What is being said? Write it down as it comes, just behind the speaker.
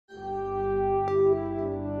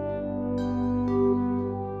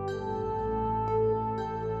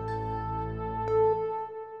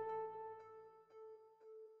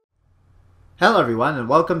Hello everyone and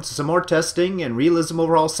welcome to some more testing in Realism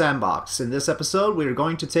Overhaul Sandbox. In this episode we are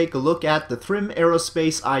going to take a look at the Thrimm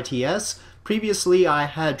Aerospace ITS. Previously I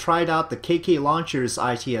had tried out the KK Launcher's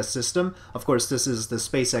ITS system. Of course this is the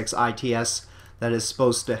SpaceX ITS that is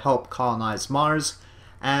supposed to help colonize Mars.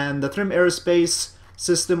 And the Thrimm Aerospace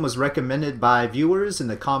system was recommended by viewers in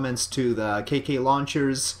the comments to the KK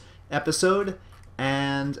Launcher's episode.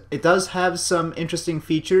 And it does have some interesting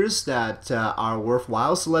features that are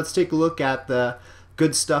worthwhile. So let's take a look at the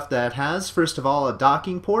good stuff that it has. First of all, a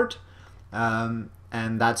docking port. And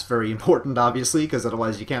that's very important, obviously, because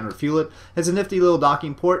otherwise you can't refuel it. It's a nifty little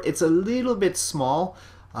docking port. It's a little bit small.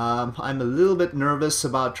 I'm a little bit nervous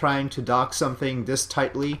about trying to dock something this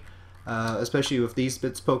tightly, especially with these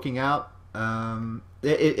bits poking out. I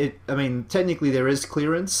mean, technically there is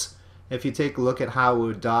clearance. If you take a look at how it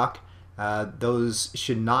would dock, those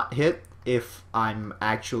should not hit if I'm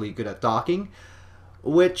actually good at docking,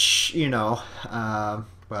 which, you know,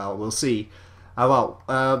 well, we'll see.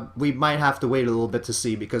 We might have to wait a little bit to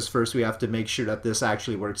see, because first we have to make sure that this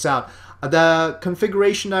actually works out. The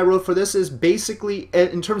configuration I wrote for this is basically,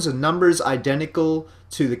 in terms of numbers, identical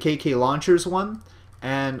to the KK Launcher's one,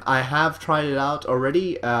 and I have tried it out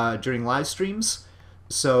already during live streams,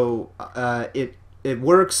 so it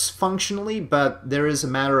works functionally, but there is a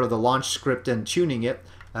matter of the launch script and tuning it.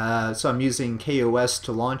 So I'm using KOS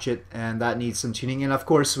to launch it, and that needs some tuning. And of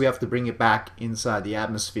course, we have to bring it back inside the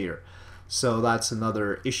atmosphere. So that's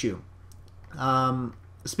another issue.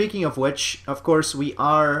 Speaking of which, of course, we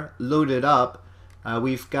are loaded up.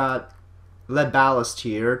 We've got lead ballast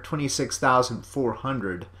here,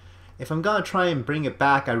 26,400. If I'm going to try and bring it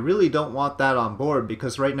back, I really don't want that on board,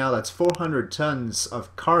 because right now that's 400 tons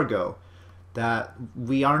of cargo that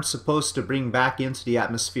we aren't supposed to bring back into the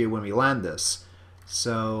atmosphere when we land this.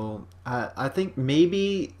 So I think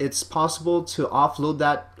maybe it's possible to offload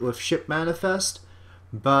that with ship manifest,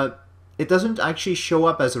 but it doesn't actually show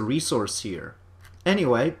up as a resource here.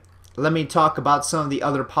 Anyway, let me talk about some of the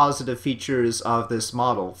other positive features of this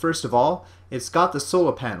model. First of all, it's got the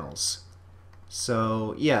solar panels.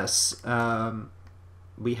 So yes,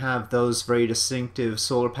 we have those very distinctive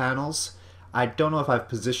solar panels. I don't know if I've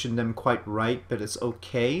positioned them quite right, but it's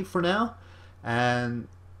okay for now. And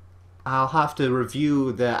I'll have to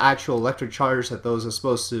review the actual electric charge that those are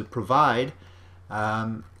supposed to provide.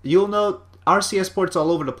 You'll note RCS ports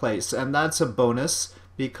all over the place, and that's a bonus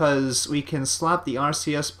because we can slap the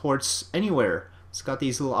RCS ports anywhere. It's got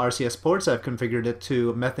these little RCS ports. I've configured it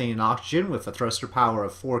to methane and oxygen with a thruster power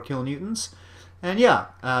of 4 kilonewtons. And yeah,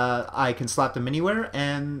 I can slap them anywhere,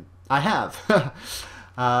 and I have.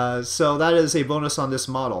 So that is a bonus on this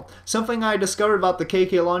model. Something I discovered about the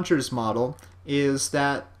KK Launcher's model is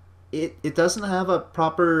that it doesn't have a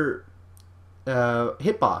proper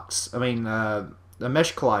hitbox, a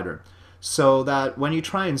mesh collider, so that when you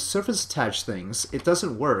try and surface attach things, it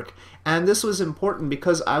doesn't work. And this was important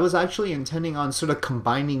because I was actually intending on sort of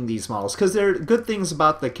combining these models, because there are good things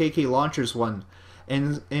about the KK Launcher's one,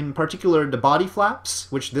 in particular the body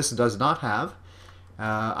flaps, which this does not have.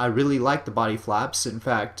 I really like the body flaps. In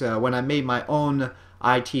fact, when I made my own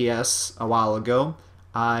ITS a while ago,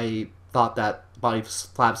 I thought that body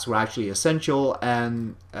flaps were actually essential,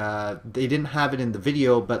 and they didn't have it in the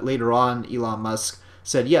video, but later on Elon Musk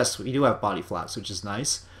said, yes, we do have body flaps, which is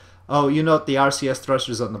nice. Oh, you note the RCS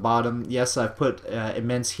thrusters on the bottom. Yes, I've put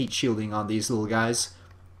immense heat shielding on these little guys.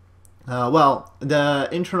 Well, the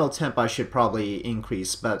internal temp I should probably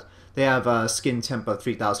increase, but they have a skin temp of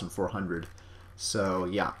 3,400. So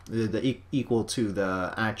yeah, equal to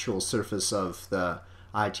the actual surface of the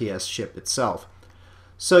ITS ship itself.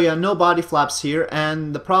 So yeah, no body flaps here,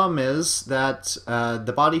 and the problem is that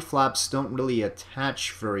the body flaps don't really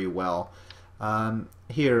attach very well.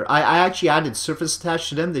 Here, I actually added surface attach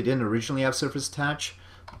to them. They didn't originally have surface attach,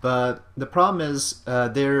 but the problem is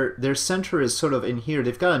their center is sort of in here.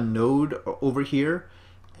 They've got a node over here,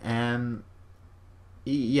 and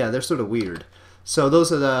yeah, they're sort of weird. So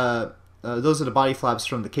those are the body flaps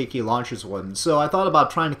from the KK Launcher's one. So I thought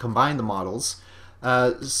about trying to combine the models,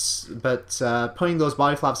 but putting those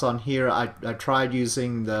body flaps on here, I tried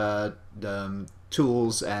using the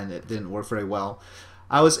tools, and it didn't work very well.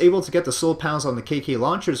 I was able to get the solar panels on the KK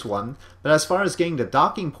Launcher's one, but as far as getting the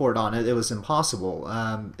docking port on it, it was impossible.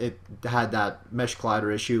 It had that mesh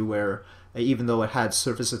collider issue where even though it had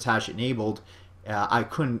surface attach enabled, I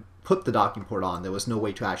couldn't put the docking port on. There was no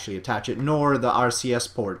way to actually attach it, nor the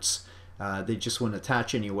RCS ports. They just wouldn't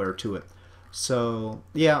attach anywhere to it. So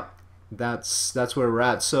yeah, that's where we're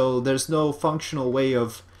at. So there's no functional way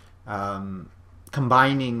of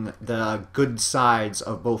combining the good sides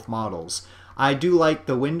of both models. I do like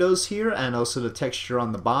the windows here and also the texture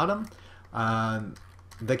on the bottom,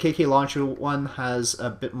 The KK launcher one has a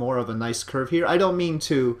bit more of a nice curve here. I don't mean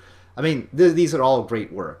to... I mean, these are all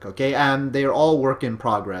great work, okay? And they're all work in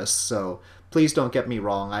progress, so please don't get me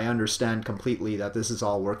wrong. I understand completely that this is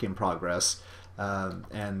all work in progress.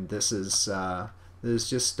 And this is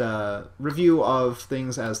just a review of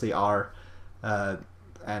things as they are,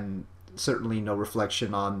 and certainly no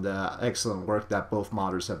reflection on the excellent work that both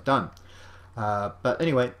modders have done. But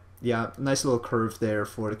anyway, yeah, nice little curve there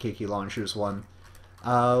for the KK launchers one.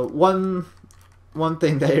 One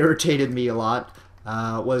thing that irritated me a lot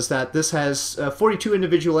was that this has 42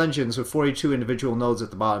 individual engines with 42 individual nodes at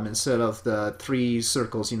the bottom instead of the 3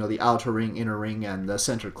 circles, you know, the outer ring, inner ring, and the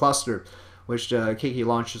center cluster, which the KK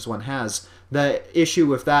launchers one has. The issue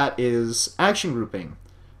with that is action grouping.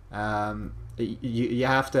 You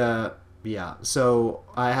have to... Yeah, so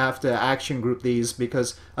I have to action group these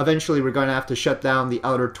because eventually we're going to have to shut down the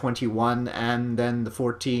outer 21 and then the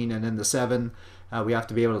 14 and then the 7. We have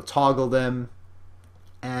to be able to toggle them,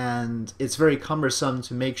 and it's very cumbersome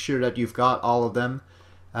to make sure that you've got all of them.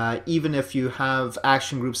 Even if you have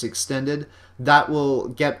action groups extended, that will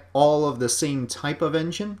get all of the same type of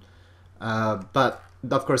engine, but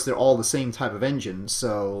of course they're all the same type of engine,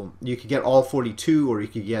 so you could get all 42 or you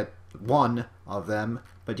could get one of them,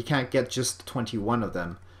 but you can't get just 21 of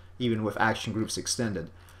them, even with action groups extended.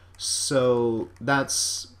 So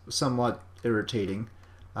that's somewhat irritating.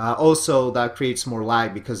 Also, that creates more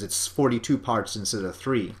lag because it's 42 parts instead of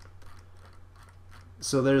 3.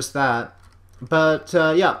 So there's that. But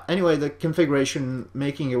yeah, anyway, the configuration,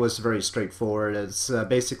 making it was very straightforward. It's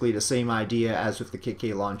basically the same idea as with the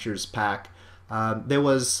KK launchers pack. There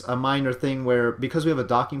was a minor thing where, because we have a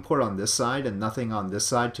docking port on this side and nothing on this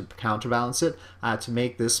side to counterbalance it, I had to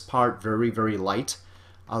make this part very, very light.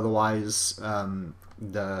 Otherwise,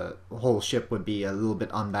 the whole ship would be a little bit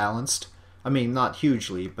unbalanced. I mean, not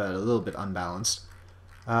hugely, but a little bit unbalanced.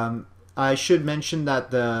 I should mention that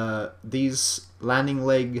these landing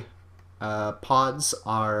leg pods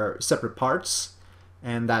are separate parts.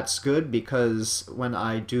 And that's good because when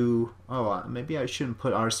I do... Oh, maybe I shouldn't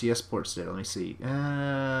put RCS ports there. Let me see.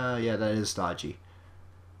 Yeah, that is dodgy.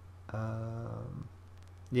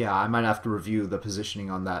 Yeah, I might have to review the positioning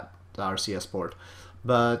on that RCS port.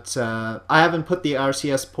 But I haven't put the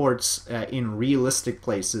RCS ports in realistic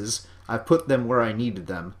places. I put them where I needed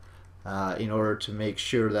them in order to make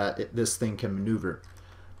sure that this thing can maneuver.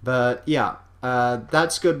 But yeah,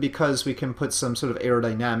 that's good because we can put some sort of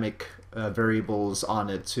aerodynamic variables on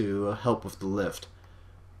it to help with the lift.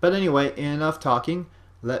 But anyway, enough talking.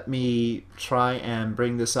 Let me try and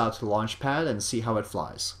bring this out to the launch pad and see how it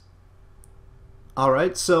flies.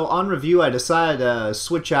 Alright, so on review I decided to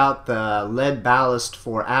switch out the lead ballast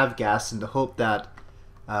for avgas in the hope that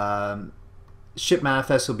ship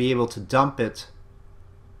manifest will be able to dump it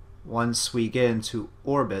once we get into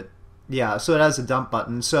orbit. Yeah, so it has a dump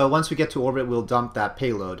button. So once we get to orbit, we'll dump that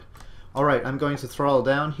payload. Alright, I'm going to throttle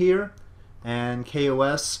down here and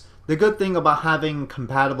KOS. The good thing about having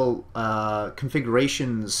compatible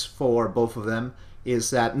configurations for both of them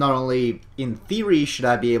is that not only in theory should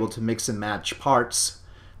I be able to mix and match parts,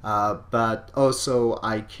 but also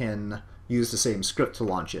I can use the same script to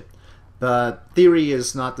launch it. But theory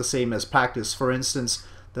is not the same as practice. For instance,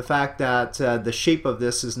 the fact that the shape of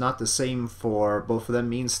this is not the same for both of them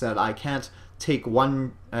means that I can't take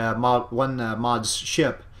one mod's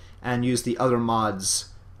ship and use the other mod's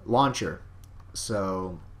launcher.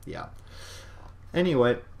 So yeah.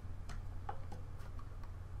 Anyway,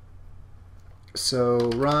 so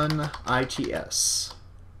run ITS.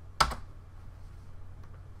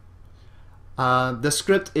 The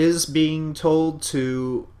script is being told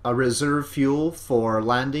to reserve fuel for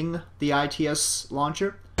landing the ITS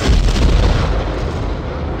launcher.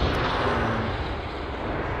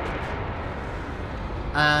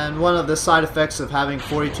 And one of the side effects of having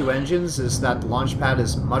 42 engines is that the launch pad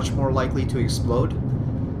is much more likely to explode,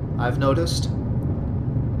 I've noticed.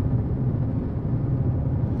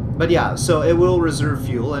 But yeah, so it will reserve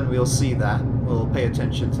fuel and we'll see that. We'll pay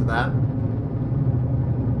attention to that.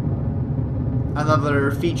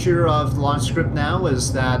 Another feature of the launch script now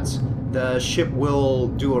is that the ship will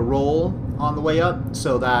do a roll on the way up,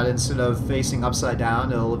 so that instead of facing upside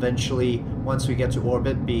down, it'll eventually, once we get to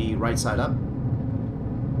orbit, be right side up.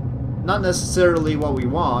 Not necessarily what we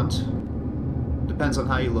want. Depends on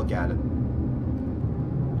how you look at it.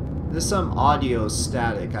 There's some audio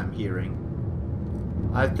static I'm hearing.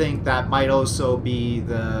 I think that might also be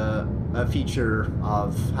a feature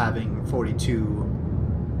of having 42,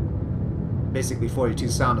 basically 42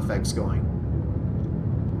 sound effects going.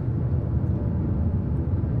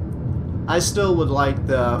 I still would like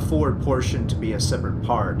the forward portion to be a separate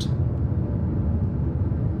part.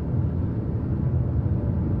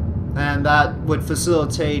 And that would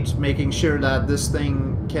facilitate making sure that this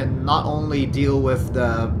thing can not only deal with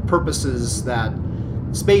the purposes that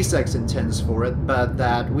SpaceX intends for it, but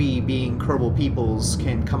that we, being Kerbal peoples,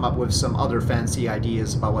 can come up with some other fancy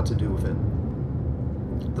ideas about what to do with it.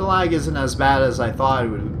 The lag isn't as bad as I thought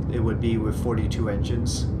it would be with 42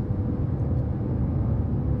 engines.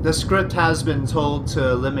 The script has been told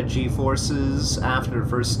to limit G-forces after the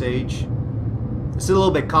first stage. It's a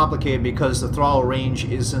little bit complicated because the throttle range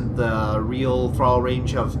isn't the real throttle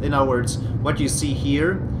range of... In other words, what you see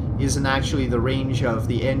here isn't actually the range of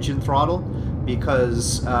the engine throttle,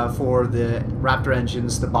 because for the Raptor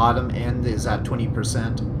engines, the bottom end is at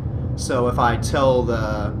 20%. So if I tell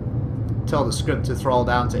the script to throttle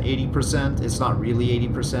down to 80%, it's not really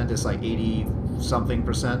 80%, it's like 80-something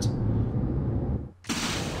percent.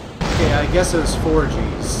 Okay, I guess it was 4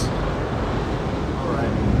 Gs.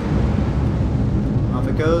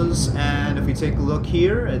 It goes, and if we take a look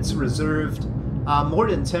here, it's reserved more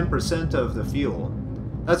than 10% of the fuel.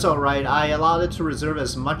 That's alright, I allowed it to reserve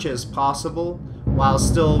as much as possible while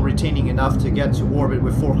still retaining enough to get to orbit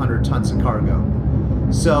with 400 tons of cargo.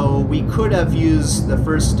 So we could have used the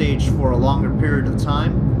first stage for a longer period of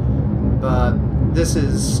time, but this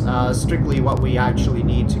is strictly what we actually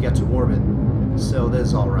need to get to orbit. So this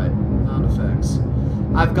is alright. Sound effects.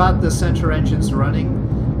 I've got the center engines running.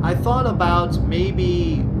 I thought about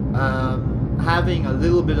maybe having a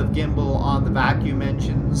little bit of gimbal on the vacuum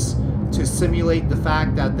engines to simulate the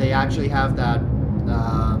fact that they actually have that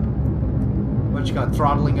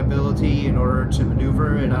throttling ability in order to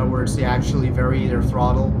maneuver. In other words, they actually vary their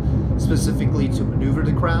throttle specifically to maneuver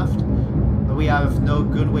the craft. But we have no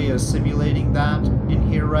good way of simulating that in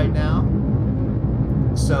here right now.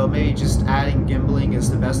 So maybe just adding gimbaling is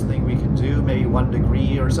the best thing we can do, maybe 1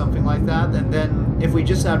 degree or something like that. And then if we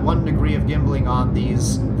just had 1 degree of gimbaling on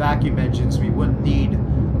these vacuum engines, we wouldn't need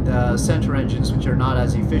the center engines, which are not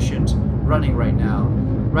as efficient, running right now.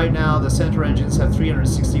 Right now, the center engines have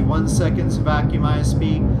 361 seconds of vacuum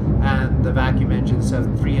ISP, and the vacuum engines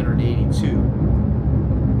have 382.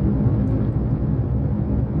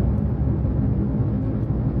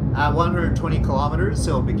 At 120 kilometers,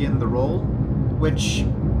 it'll begin the roll, which,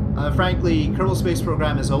 frankly, Kerbal Space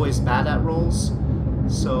Program is always bad at rolls,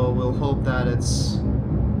 so we'll hope that it's...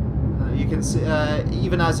 you can see,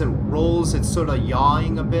 even as it rolls, it's sort of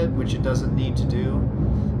yawing a bit, which it doesn't need to do.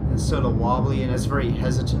 It's sort of wobbly, and it's very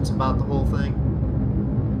hesitant about the whole thing.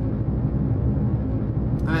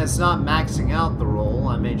 I mean, it's not maxing out the roll,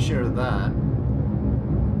 I made sure of that.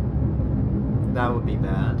 That would be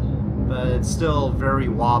bad. But it's still very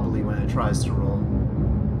wobbly when it tries to roll.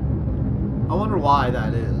 I wonder why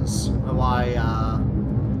that is. Why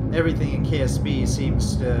everything in KSP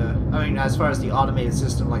seems to... I mean, as far as the automated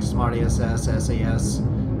system like SmartASS, SAS,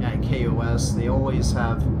 and KOS, they always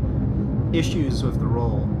have issues with the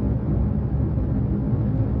roll.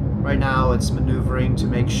 Right now it's maneuvering to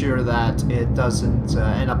make sure that it doesn't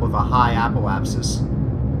end up with a high apoapsis.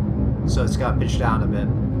 So it's got pitched down a bit.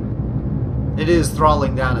 It is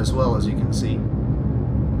throttling down as well, as you can see.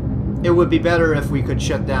 It would be better if we could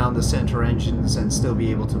shut down the center engines and still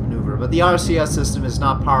be able to maneuver, but the RCS system is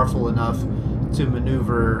not powerful enough to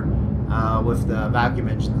maneuver with the vacuum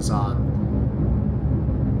engines on.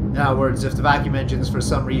 In other words, if the vacuum engines for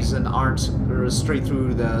some reason aren't straight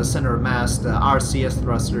through the center of mass, the RCS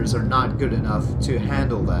thrusters are not good enough to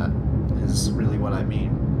handle that, is really what I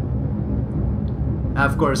mean. Now,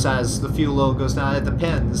 of course, as the fuel load goes down, it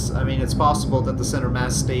depends. I mean, it's possible that the center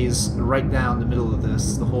mass stays right down the middle of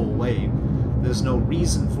this the whole way. There's no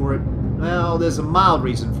reason for it. Well, there's a mild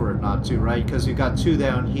reason for it not to, right? Because you've got 2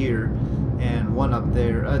 down here and 1 up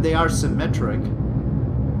there. They are symmetric.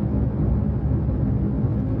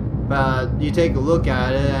 But you take a look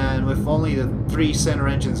at it, and with only the 3 center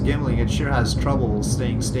engines gimbaling, it sure has trouble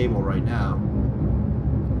staying stable right now.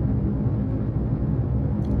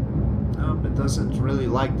 It doesn't really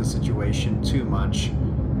like the situation too much,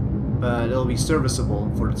 but it'll be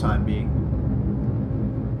serviceable for the time being.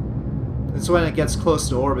 It's when it gets close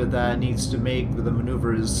to orbit that it needs to make the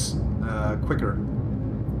maneuvers quicker.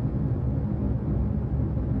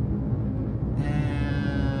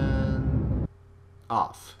 And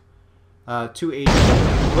off. 280.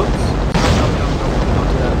 Whoops. No, don't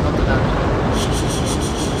do that. Don't do that. Shh.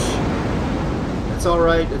 It's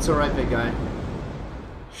alright, big guy.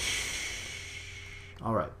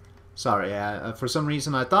 Alright. Sorry, for some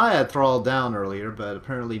reason I thought I had throttled down earlier, but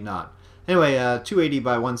apparently not. Anyway, 280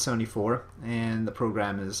 by 174, and the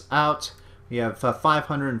program is out. We have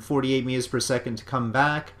 548 meters per second to come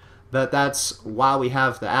back, but that's while we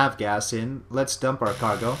have the avgas in. Let's dump our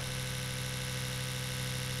cargo.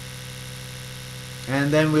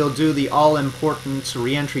 And then we'll do the all-important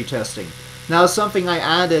re-entry testing. Now, something I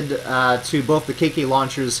added to both the KK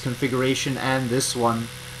launcher's configuration and this one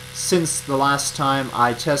since the last time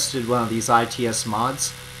I tested one of these ITS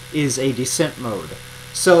mods is a descent mode.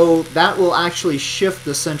 So that will actually shift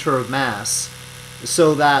the center of mass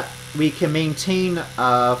so that we can maintain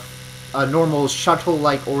a normal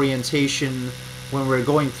shuttle-like orientation when we're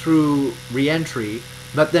going through re-entry,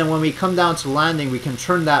 but then when we come down to landing we can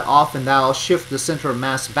turn that off and that'll shift the center of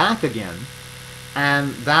mass back again,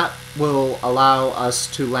 and that will allow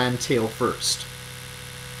us to land tail first.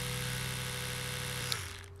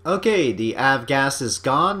 Okay, the av gas is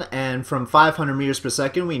gone, and from 500 meters per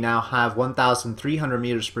second we now have 1,300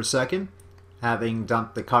 meters per second, having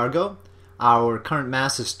dumped the cargo. Our current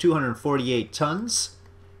mass is 248 tons,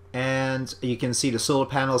 and you can see the solar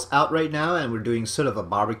panels out right now, and we're doing sort of a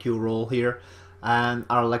barbecue roll here, and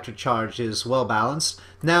our electric charge is well balanced.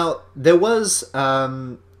 Now, there was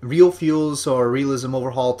Real Fuels or Realism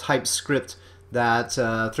Overhaul type script that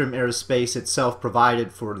Thrimm Aerospace itself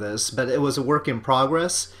provided for this, but it was a work in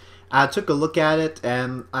progress. I took a look at it,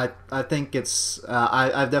 and I think it's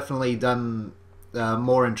I've definitely done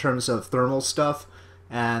more in terms of thermal stuff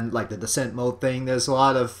and like the descent mode thing. There's a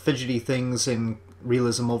lot of fidgety things in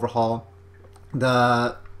Realism Overhaul.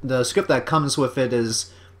 The script that comes with it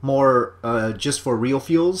is more just for Real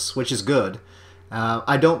Fuels, which is good.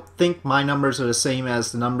 I don't think my numbers are the same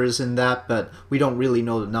as the numbers in that, but we don't really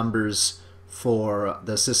know the numbers for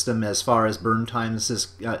the system as far as burn times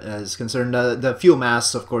is concerned. The fuel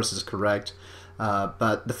mass, of course, is correct,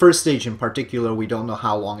 but the first stage in particular, we don't know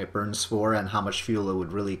how long it burns for and how much fuel it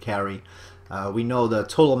would really carry. We know the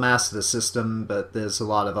total mass of the system, but there's a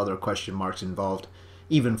lot of other question marks involved,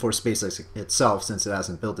 even for SpaceX itself, since it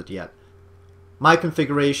hasn't built it yet. My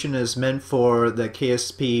configuration is meant for the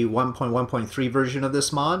KSP 1.1.3 version of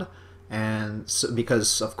this mod, and so,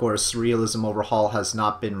 because of course Realism Overhaul has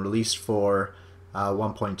not been released for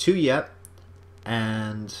 1.2 yet,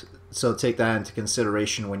 and so take that into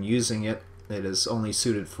consideration when using it. It is only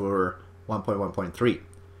suited for 1.1.3.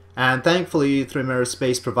 And thankfully Thrimm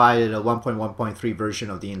Aerospace provided a 1.1.3 version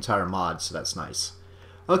of the entire mod, so that's nice.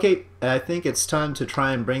 Okay, I think it's time to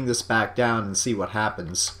try and bring this back down and see what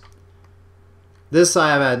happens. This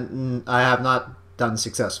I have not done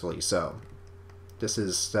successfully, so this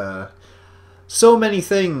is so many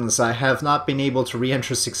things I have not been able to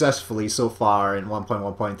re-enter successfully so far in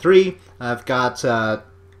 1.1.3. I've got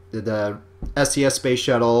the SES space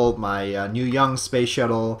shuttle, my new young space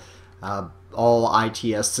shuttle, all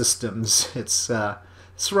ITS systems. It's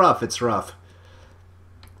rough. It's rough.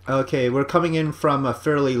 Okay, we're coming in from a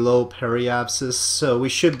fairly low periapsis, so we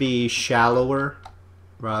should be shallower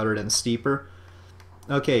rather than steeper.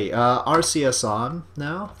 Okay, RCS on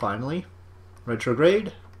now, finally.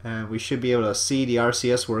 Retrograde, and we should be able to see the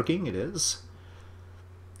RCS working. It is.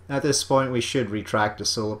 At this point, we should retract the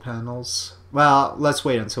solar panels. Well, let's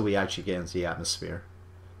wait until we actually get into the atmosphere.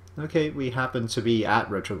 Okay, we happen to be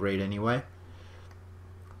at retrograde anyway.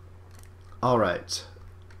 Alright.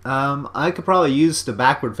 I could probably use the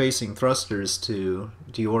backward-facing thrusters to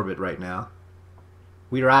deorbit right now.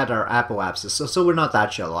 We are at our apoapsis, so we're not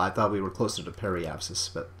that shallow. I thought we were closer to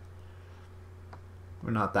periapsis, but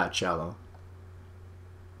we're not that shallow.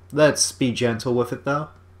 Let's be gentle with it, though.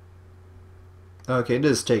 Okay, it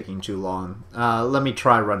is taking too long. Let me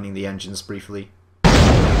try running the engines briefly.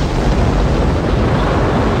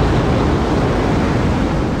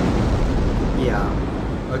 Yeah.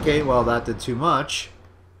 Okay, well, that did too much.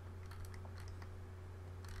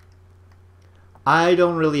 I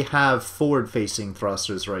don't really have forward-facing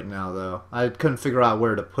thrusters right now, though. I couldn't figure out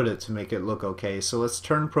where to put it to make it look okay. So let's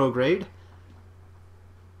turn prograde.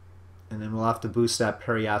 And then we'll have to boost that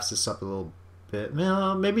periapsis up a little bit.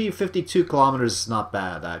 Well, maybe 52 kilometers is not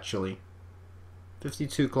bad, actually.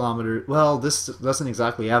 52 kilometers. Well, this doesn't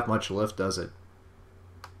exactly have much lift, does it?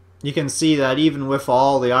 You can see that even with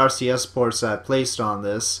all the RCS ports I placed on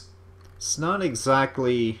this, it's not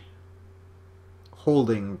exactly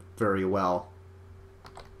holding very well.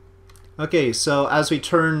 Okay, so as we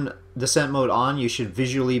turn descent mode on, you should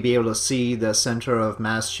visually be able to see the center of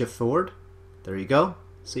mass shift forward. There you go.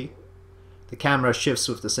 See? The camera shifts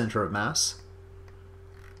with the center of mass.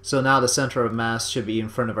 So now the center of mass should be in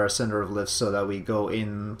front of our center of lift so that we go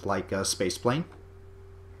in like a space plane.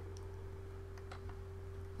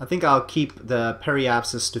 I think I'll keep the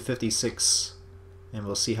periapsis to 56 and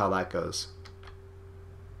we'll see how that goes.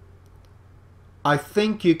 I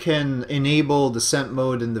think you can enable descent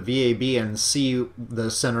mode in the VAB and see the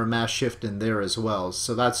center of mass shift in there as well,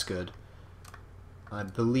 so that's good. I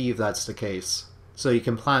believe that's the case. So you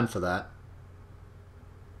can plan for that.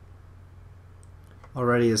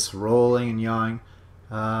 Already it's rolling and yawing.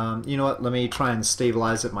 You know what? Let me try and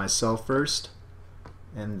stabilize it myself first,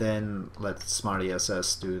 and then let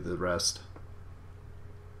SmartESS do the rest.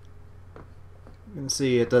 You can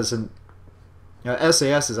see it doesn't.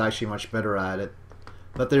 SAS is actually much better at it,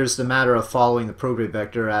 but there's the matter of following the prograde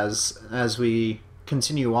vector. As we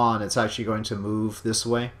continue on, it's actually going to move this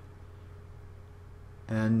way,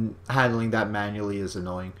 and handling that manually is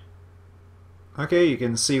annoying. Okay, you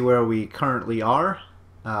can see where we currently are,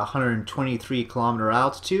 123 kilometer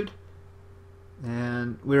altitude,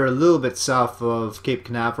 and we're a little bit south of Cape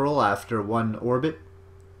Canaveral after one orbit.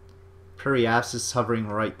 Prairie Apps is hovering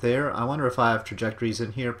right there. I wonder if I have trajectories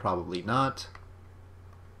in here. Probably not.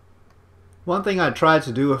 One thing I tried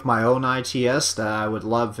to do with my own ITS that I would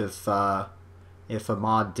love if a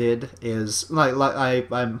mod did is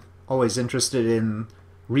I'm always interested in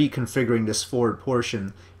reconfiguring this forward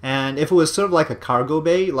portion, and if it was sort of like a cargo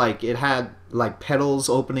bay, like it had like pedals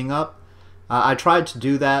opening up, I tried to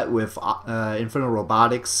do that with Inferno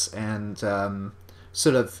Robotics and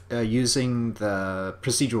sort of using the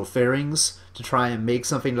procedural fairings to try and make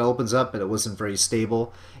something that opens up, but it wasn't very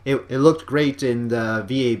stable. It looked great in the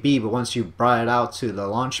VAB, but once you brought it out to the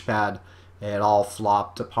launch pad, it all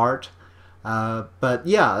flopped apart. But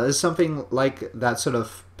yeah, there's something like that sort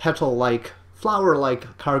of petal-like,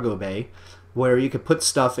 flower-like cargo bay where you could put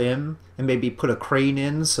stuff in and maybe put a crane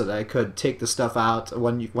in so that it could take the stuff out.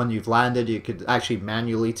 When you've landed, you could actually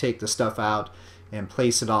manually take the stuff out and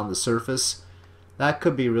place it on the surface. That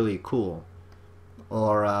could be really cool.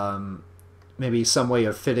 Or maybe some way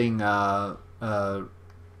of fitting a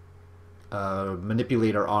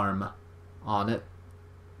manipulator arm on it.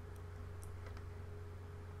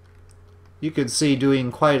 You could see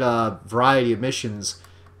doing quite a variety of missions.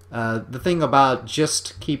 The thing about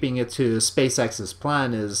just keeping it to SpaceX's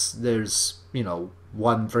plan is there's, you know,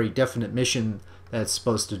 one very definite mission that it's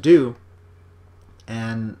supposed to do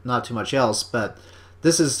and not too much else, but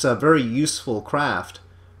this is a very useful craft,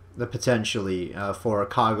 potentially, for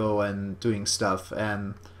cargo and doing stuff,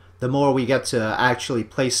 and the more we get to actually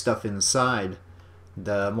place stuff inside,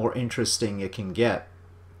 the more interesting it can get.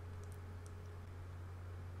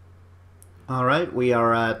 Alright, we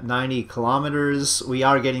are at 90 kilometers. We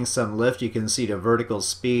are getting some lift. You can see the vertical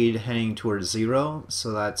speed heading towards 0,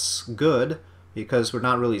 so that's good because we're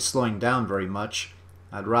not really slowing down very much.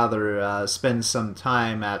 I'd rather spend some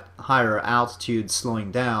time at higher altitudes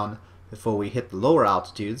slowing down before we hit the lower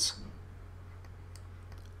altitudes.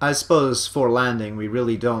 I suppose for landing we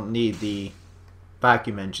really don't need the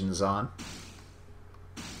vacuum engines on.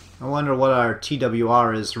 I wonder what our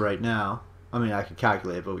TWR is right now. I mean, I could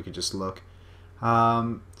calculate it, but we could just look.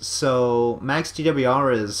 So max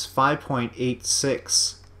TWR is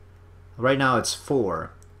 5.86. Right now it's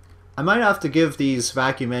 4. I might have to give these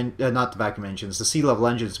not the vacuum engines, the sea level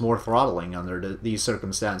engines more throttling under these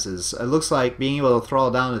circumstances. It looks like being able to throttle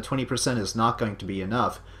down to 20% is not going to be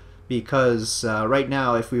enough, because right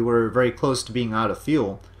now if we were very close to being out of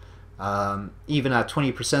fuel, even at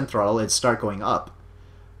 20% throttle it'd start going up.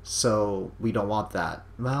 So we don't want that.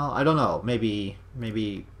 Well, I don't know. Maybe.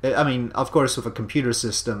 I mean, of course, with a computer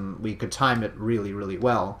system, we could time it really, really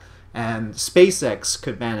well. And SpaceX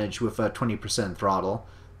could manage with a 20% throttle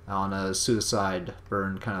on a suicide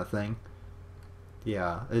burn kind of thing.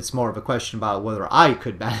 Yeah, it's more of a question about whether I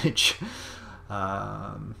could manage. No,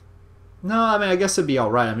 I mean, I guess it'd be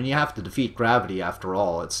alright. I mean, you have to defeat gravity after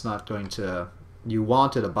all. It's not going to... You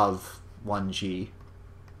want it above 1G.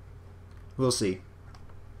 We'll see.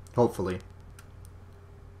 Hopefully.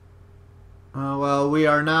 Well, we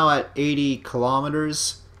are now at 80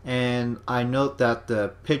 kilometers, and I note that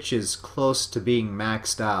the pitch is close to being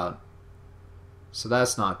maxed out. So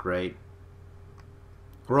that's not great.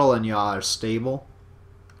 Roll and yaw are stable.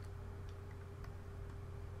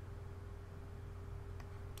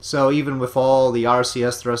 So even with all the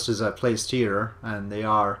RCS thrusters I placed here, and they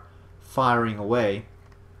are firing away,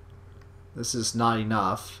 this is not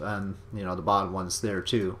enough, and you know the bottom one's there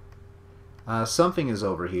too. Something is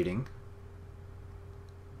overheating.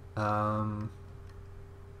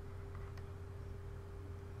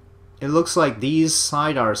 It looks like these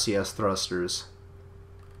side RCS thrusters.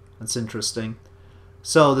 That's interesting.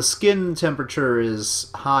 So the skin temperature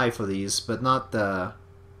is high for these, but not the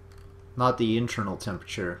internal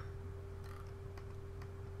temperature.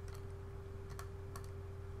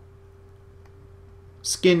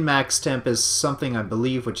 Skin max temp is something I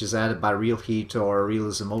believe which is added by Real Heat or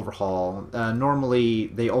Realism Overhaul. Normally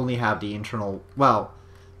they only have the internal. Well,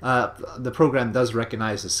 the program does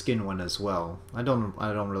recognize the skin one as well. I don't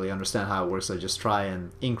really understand how it works. I just try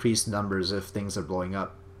and increase numbers if things are blowing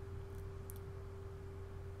up.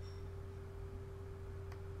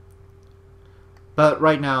 But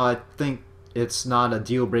right now I think it's not a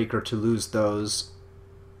deal breaker to lose those,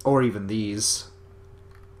 or even these.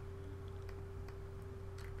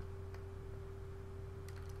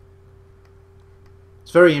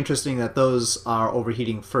 It's very interesting that those are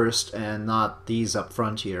overheating first and not these up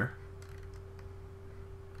front here.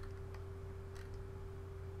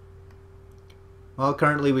 Well,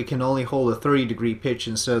 currently we can only hold a 30-degree pitch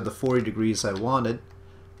instead of the 40 degrees I wanted,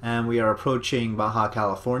 and we are approaching Baja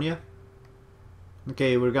California.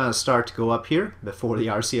 Okay, we're gonna start to go up here before the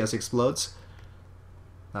RCS explodes.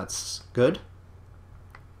 That's good.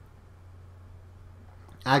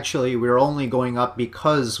 Actually, we're only going up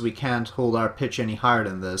because we can't hold our pitch any higher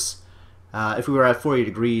than this. If we were at 40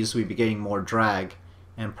 degrees, we'd be getting more drag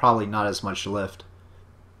and probably not as much lift.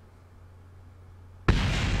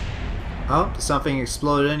 Oh, something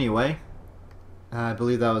exploded anyway. I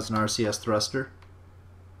believe that was an RCS thruster.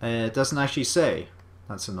 It doesn't actually say.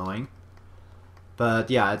 That's annoying.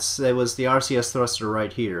 But yeah, it was the RCS thruster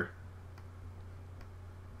right here.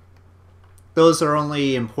 Those are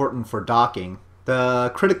only important for docking.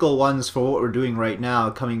 The critical ones for what we're doing right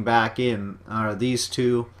now coming back in are these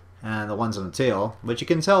two and the ones on the tail, which you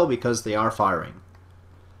can tell because they are firing.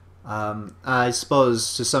 I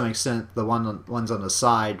suppose to some extent the ones on the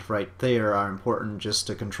side right there are important just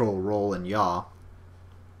to control roll and yaw.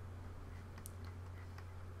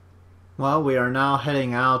 Well, we are now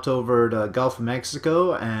heading out over the Gulf of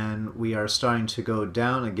Mexico and we are starting to go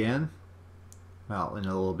down again. Well, in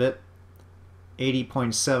a little bit.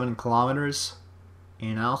 80.7 kilometers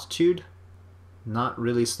in altitude. Not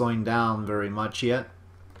really slowing down very much yet.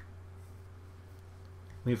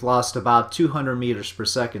 We've lost about 200 meters per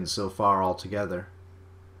second so far altogether.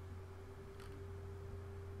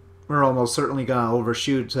 We're almost certainly going to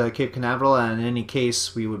overshoot Cape Canaveral, and in any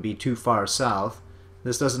case we would be too far south.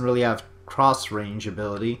 This doesn't really have cross range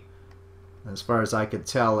ability. As far as I could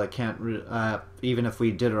tell, it can't even if we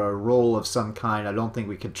did a roll of some kind, I don't think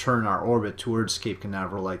we could turn our orbit towards Cape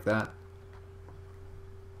Canaveral like that.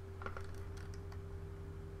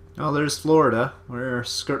 Oh, there's Florida. We're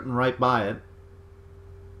skirting right by it.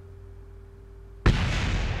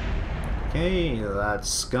 Okay,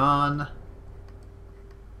 that's gone.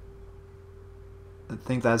 I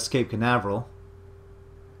think that's Cape Canaveral.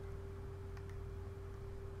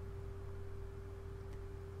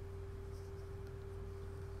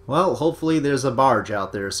 Well, hopefully there's a barge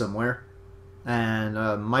out there somewhere. And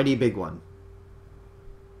a mighty big one.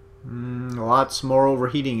 Lots more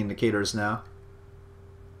overheating indicators now.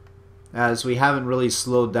 As we haven't really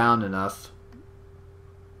slowed down enough.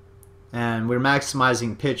 And we're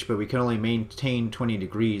maximizing pitch, but we can only maintain 20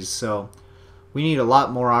 degrees, so we need a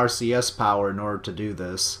lot more RCS power in order to do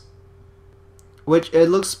this. Which, it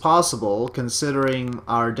looks possible, considering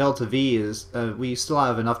our delta V is, we still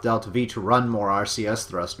have enough delta V to run more RCS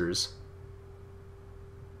thrusters.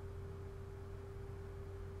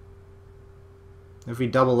 If we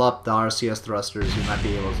double up the RCS thrusters, we might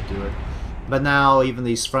be able to do it. But now, even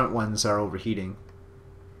these front ones are overheating.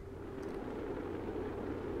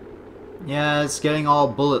 Yeah, it's getting all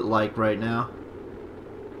bullet-like right now.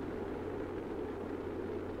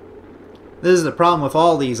 This is the problem with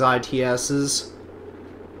all these ITSs.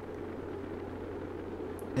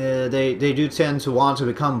 They do tend to want to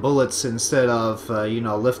become bullets instead of, you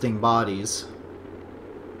know, lifting bodies.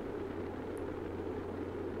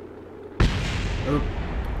 Oop.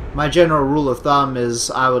 My general rule of thumb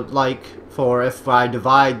is I would like for, if I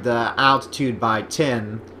divide the altitude by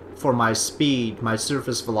 10, for my speed, my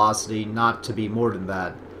surface velocity, not to be more than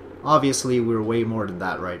that. Obviously, we're way more than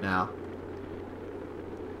that right now.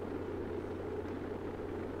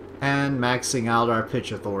 And maxing out our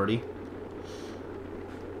pitch authority.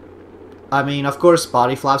 I mean, of course,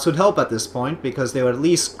 body flaps would help at this point, because they would at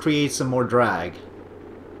least create some more drag.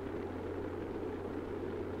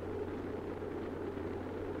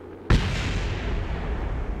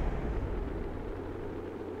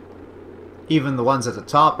 Even the ones at the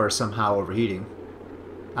top are somehow overheating.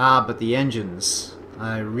 Ah, but the engines.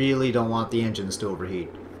 I really don't want the engines to overheat.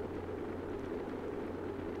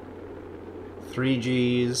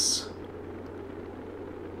 3Gs.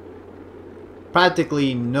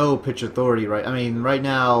 Practically no pitch authority, right? I mean, right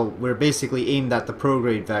now, we're basically aimed at the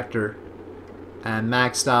prograde vector and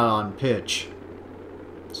maxed out on pitch.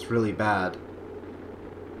 It's really bad.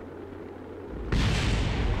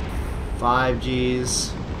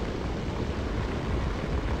 5Gs.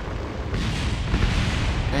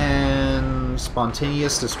 And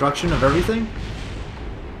spontaneous destruction of everything?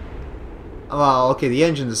 Well, okay, the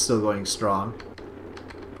engine is still going strong.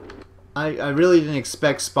 I really didn't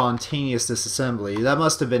expect spontaneous disassembly. That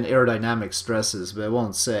must have been aerodynamic stresses, but it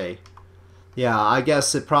won't say. Yeah, I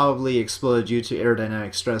guess it probably exploded due to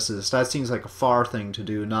aerodynamic stresses. That seems like a far thing to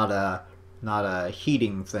do, not a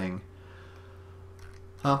heating thing.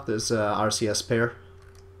 Oh, there's a RCS pair.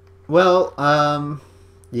 Well,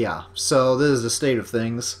 yeah, so this is the state of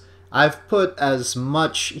things. I've put as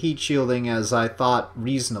much heat shielding as I thought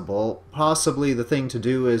reasonable. Possibly the thing to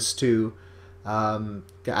do is to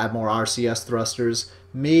add more RCS thrusters.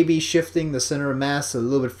 Maybe shifting the center of mass a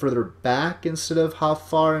little bit further back instead of how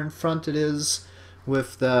far in front it is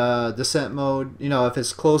with the descent mode. You know, if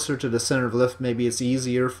it's closer to the center of lift, maybe it's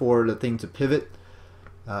easier for the thing to pivot.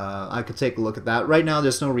 I could take a look at that. Right now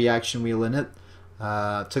there's no reaction wheel in it.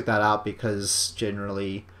 Took that out because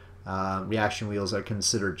generally reaction wheels are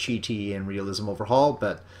considered cheaty in Realism Overhaul,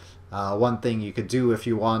 but one thing you could do if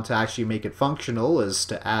you want to actually make it functional is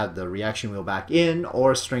to add the reaction wheel back in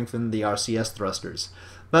or strengthen the RCS thrusters.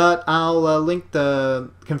 But I'll link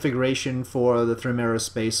the configuration for the Thrimm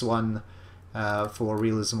Aerospace one for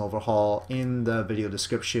Realism Overhaul in the video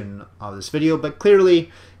description of this video, but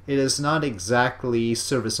clearly it is not exactly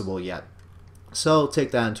serviceable yet. So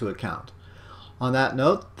take that into account. On that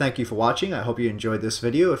note, thank you for watching. I hope you enjoyed this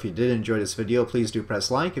video. If you did enjoy this video, please do press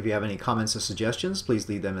like. If you have any comments or suggestions, please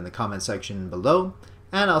leave them in the comment section below,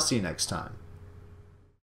 and I'll see you next time.